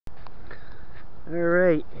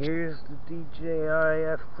Alright, here's the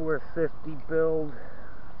DJI F450 build.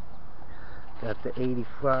 Got the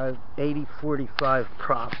 8045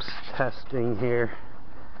 props testing here,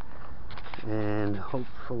 and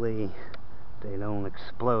hopefully they don't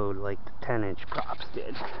explode like the 10-inch props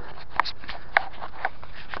did.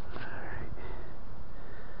 Alright,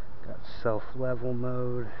 got self-level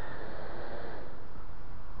mode.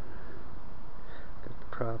 Got the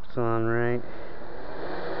props on right.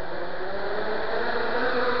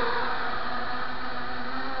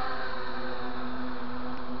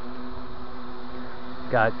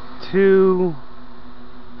 Got two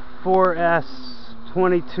 4S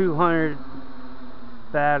 2200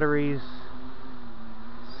 batteries,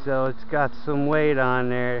 so it's got some weight on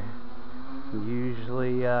there.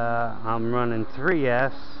 Usually I'm running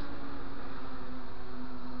 3S.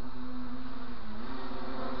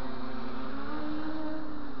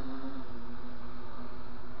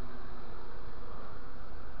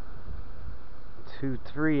 Two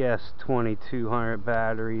 3S 2200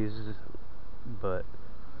 batteries, but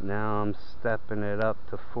now I'm stepping it up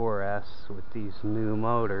to 4S with these new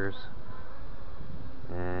motors,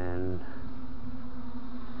 and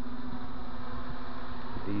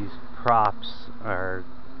these props are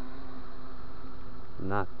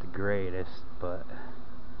not the greatest, but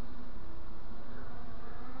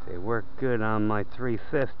they work good on my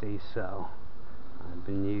 350, so I've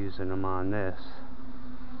been using them on this.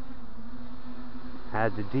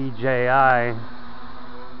 Had the DJI,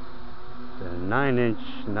 the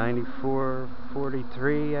 9-inch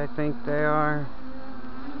 9443, I think they are.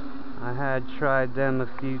 I had tried them a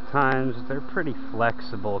few times. They're pretty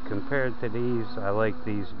flexible compared to these. I like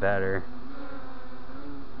these better.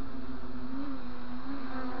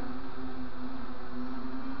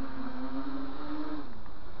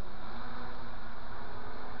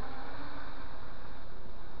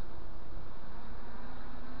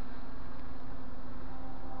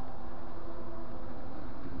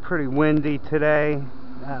 Pretty windy today,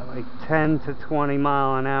 like 10 to 20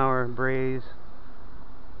 mile an hour breeze.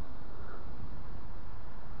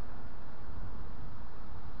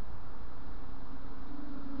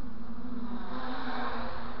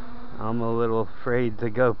 I'm a little afraid to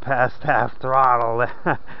go past half throttle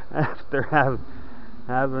after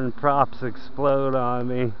having props explode on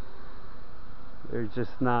me. They're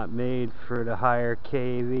just not made for the higher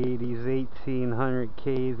kV. These 1800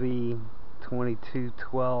 kV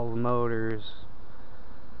 2212 motors.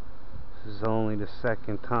 This is only the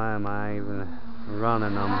second time I even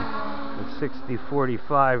running them. The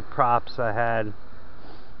 6045 props I had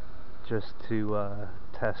just to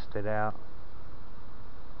test it out,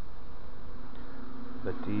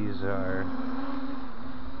 but these are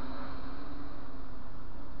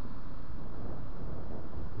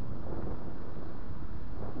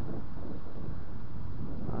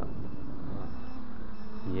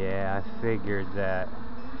yeah, I figured that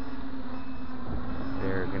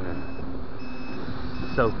they're gonna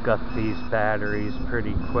soak up these batteries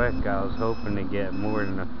pretty quick. I was hoping to get more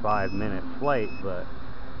than a 5-minute flight, but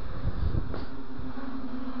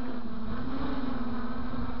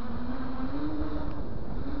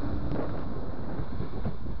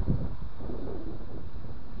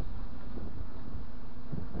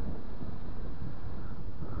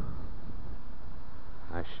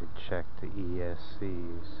I should check the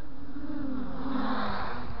ESCs,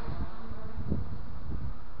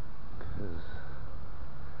 because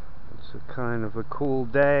it's a kind of a cool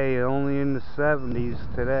day, only in the 70s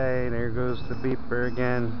today. There goes the beeper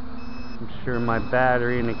again. I'm sure my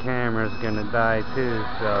battery in the camera is gonna die too,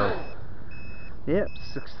 so yep,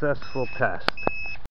 successful test.